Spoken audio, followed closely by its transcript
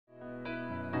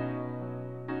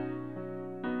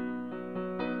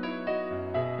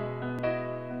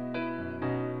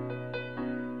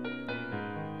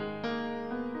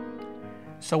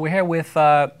So we're here with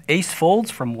Ace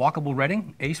Folds from Walkable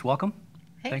Reading. Ace, welcome.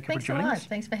 Hey, Thank you for thanks joining a lot. us.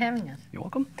 Thanks for having us. You're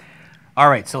welcome. All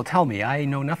right, so tell me, I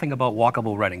know nothing about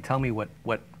Walkable Reading. Tell me what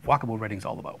Walkable Reading's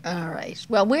all about. All right.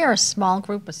 Well, we're a small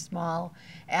group, a small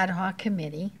ad hoc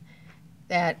committee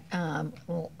that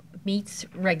meets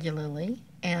regularly,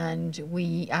 and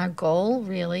our goal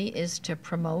really is to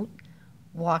promote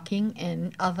walking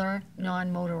and other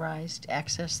non-motorized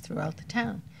access throughout the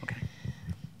town. Okay.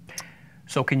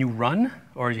 So can you run,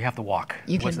 or do you have to walk?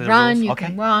 You What's can the run, rules? you Okay.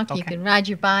 can walk, you Okay. can ride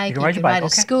your bike, You can ride your bike, a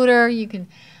okay. scooter.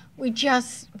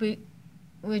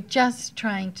 We're just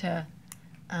trying to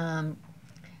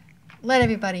let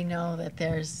everybody know that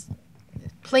there's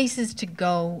places to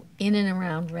go in and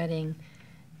around Reading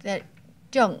that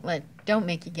don't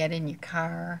make you get in your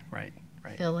car, Right,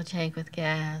 right. fill the tank with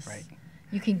gas. Right.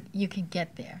 You can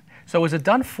get there. So is it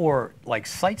done for like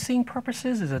sightseeing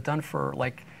purposes? Is it done for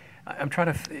like,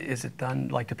 is it done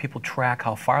like, do people track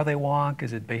how far they walk?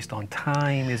 Is it based on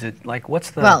time? Is it like,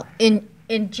 what's the? Well,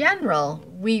 in general,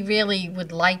 we really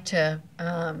would like to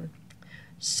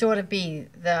sort of be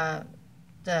the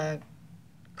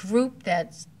group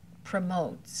that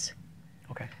promotes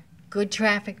Okay. good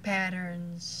traffic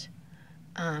patterns,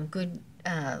 good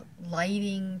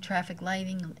traffic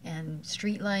lighting and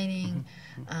street lighting.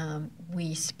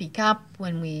 We speak up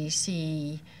when we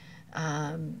see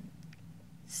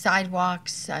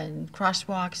sidewalks and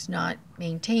crosswalks not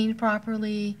maintained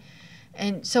properly.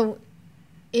 And so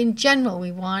in general,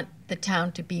 we want the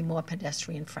town to be more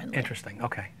pedestrian friendly. Interesting.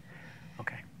 Okay.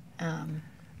 Okay.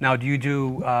 Now, do you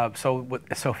do so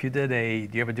if you did do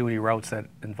you ever do any routes that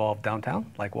involve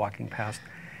downtown, like walking past?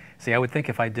 See, I would think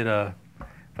if I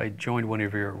joined one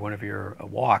of your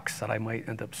walks, that I might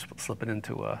end up slipping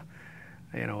into a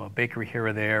bakery here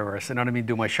or there, or you know what I mean,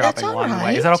 do my shopping That's all along the way.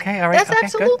 right. Is that okay? All right. That's okay,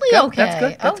 absolutely good. okay. That's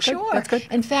good. That's good. Sure. That's good.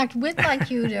 In fact, we'd like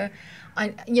you to,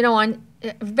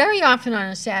 very often on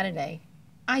a Saturday,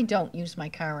 I don't use my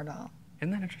car at all. Isn't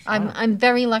that interesting? I'm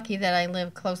very lucky that I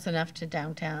live close enough to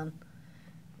downtown.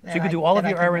 So you could do all of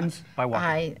your errands by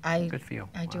walking. Good for you.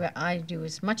 I do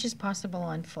as much as possible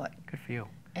on foot. Good for you.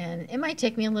 And it might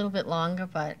take me a little bit longer,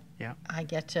 but Yeah. I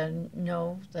get to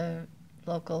know the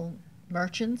local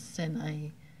merchants, and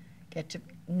I get to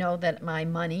know that my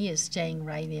money is staying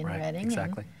right in Right. Reading.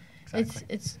 Exactly. And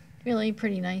Exactly. it's really a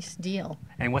pretty nice deal.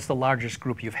 And what's the largest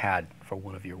group you've had for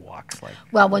one of your walks? Like,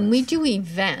 Well, when we do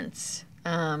events,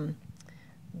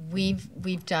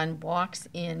 we've done walks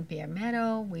in Bear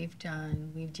Meadow. We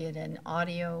did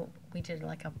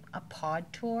like a pod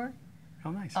tour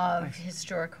oh, nice. of Nice.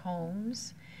 historic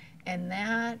homes, and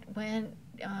that went.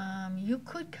 You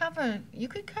could cover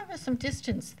some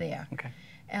distance there. Okay.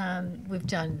 We've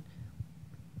done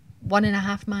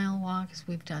 1.5 mile walks.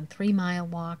 We've done 3 mile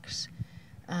walks,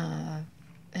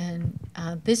 and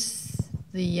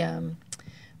the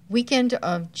weekend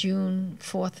of June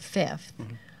 4th, 5th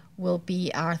will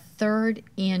be our 3rd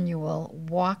annual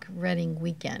Walk Reading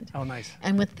weekend. Oh, nice.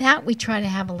 And with that, we try to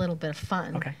have a little bit of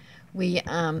fun. Okay. We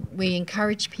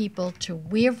encourage people to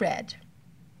wear red,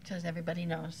 because everybody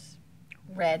knows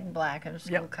red and black are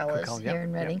school Yep, colors color, here yep,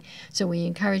 in yep. Reading. So we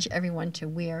encourage everyone to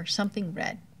wear something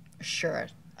red, a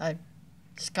shirt, a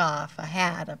scarf, a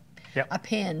hat, Yep. a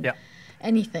pin, Yep.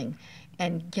 anything,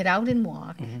 and get out and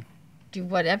walk. Do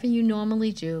whatever you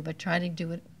normally do, but try to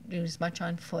do as much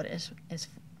on foot as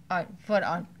foot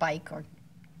on bike or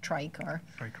trike or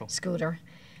Very cool. scooter,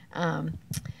 and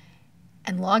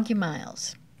log your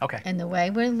miles. Okay. And the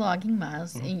way we're logging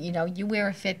miles, you wear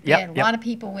a Fitbit. Yep, A yep. lot of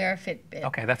people wear a Fitbit.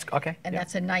 Okay. That's okay. And Yep.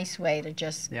 that's a nice way to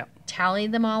just Yep. tally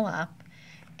them all up.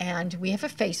 And we have a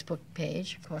Facebook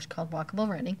page, of course, called Walkable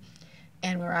Reading.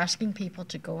 And we're asking people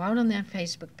to go out on that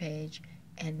Facebook page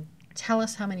and tell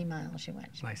us how many miles you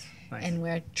went. Nice. Nice. And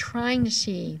we're trying to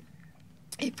see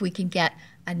if we can get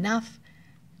enough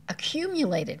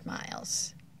accumulated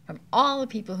miles from all the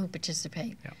people who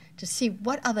participate Yep. to see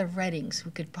what other Readings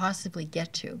we could possibly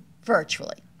get to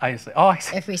virtually I see. Oh, I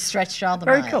see. if we stretched all the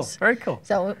Very miles. cool. Very cool.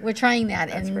 So we're trying that.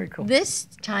 That's and very cool. this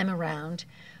time around,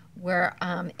 we're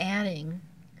adding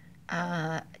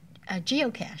a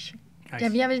geocache. Nice.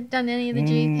 Have you ever done any of the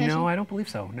geocaching? No, I don't believe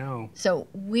so. No. So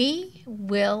we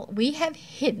have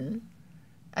hidden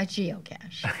a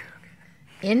geocache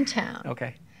in town.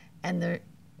 Okay. And the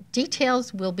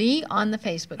details will be on the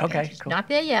Facebook page. Okay, It's cool. not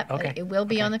there yet, Okay, but it will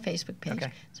be okay. on the Facebook page.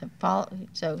 Okay.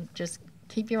 So just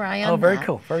keep your eye on Oh, very that.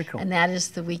 cool. Very cool. And that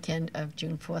is the weekend of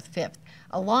June 4th, 5th.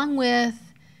 Along with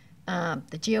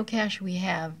the geocache, we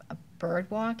have a bird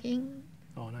walking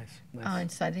Oh, nice. Nice. on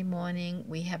Saturday morning.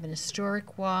 We have an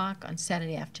historic walk on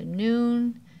Saturday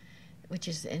afternoon, which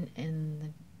is in the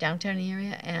downtown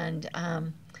area.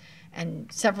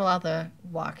 and several other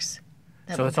walks.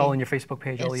 So it's all on your Facebook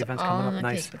page, all the events coming up? It's all on the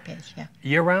Nice. Facebook page, yeah.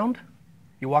 Year round?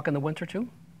 You walk in the winter too?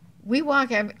 We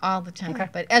walk all the time, Okay.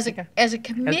 but as a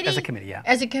committee, As a committee, yeah.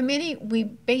 As a committee, we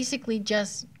basically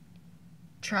just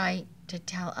try to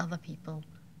tell other people,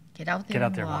 get out there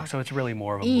and walk. So it's really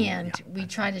more of a movement, And we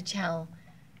try to tell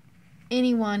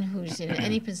anyone who's in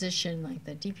any position, like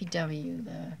the DPW,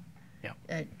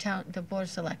 the Board of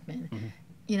Selectmen,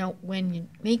 you know, when you're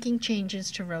making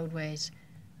changes to roadways,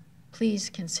 please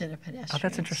consider pedestrians. Oh,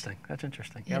 that's interesting. That's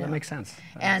interesting. Yeah, that makes sense.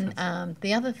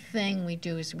 The other thing we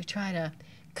do is we try to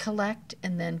collect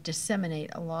and then disseminate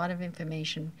a lot of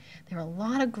information. There are a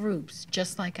lot of groups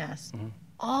just like us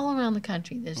all around the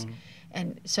country.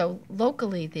 And so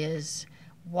locally there's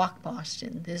Walk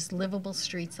Boston, there's Livable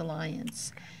Streets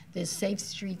Alliance, there's Safe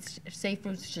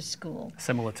Routes to School.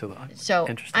 Similar to the. So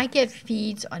interesting. I get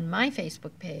feeds on my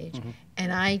Facebook page,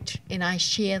 and I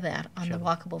share that on the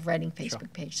Walkable Reading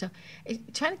Facebook page. So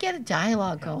trying to get a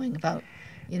dialogue going about,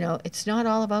 you know, it's not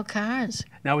all about cars.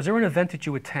 Now, is there an event that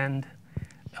you attend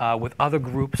with other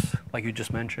groups, like you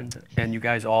just mentioned, and you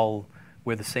guys all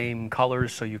wear the same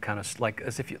colors, so you kind of like,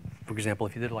 as if you, for example,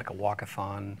 if you did like a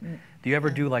walkathon, do you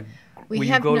ever do like, will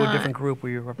you go to a different group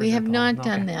where you represent? We have not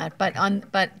done that, but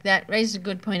that raises a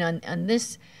good point. On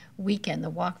this weekend, the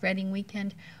Walk Reading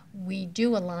weekend, we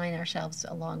do align ourselves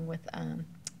along with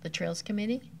the Trails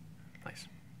Committee. Nice.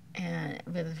 And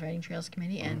with the Reading Trails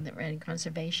Committee and the Reading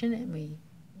Conservation,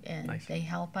 and Nice. they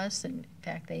help us. And in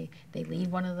fact, they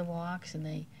lead one of the walks, and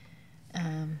they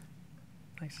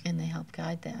Nice. and they help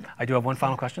guide that. I do have one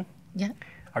final question. Yeah.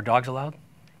 Are dogs allowed?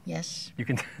 Yes. You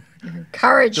can. You're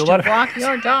encouraged to walk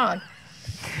your dog.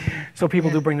 So people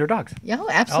do bring their dogs. Yeah,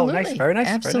 absolutely. Oh, nice. Very nice.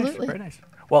 Absolutely. Very nice.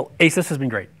 Well, Ace, this has been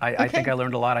great. I think I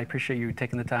learned a lot. I appreciate you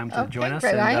taking the time to join us.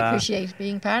 Great. And, I appreciate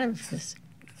being part of this.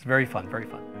 It's very fun. Very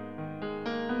fun.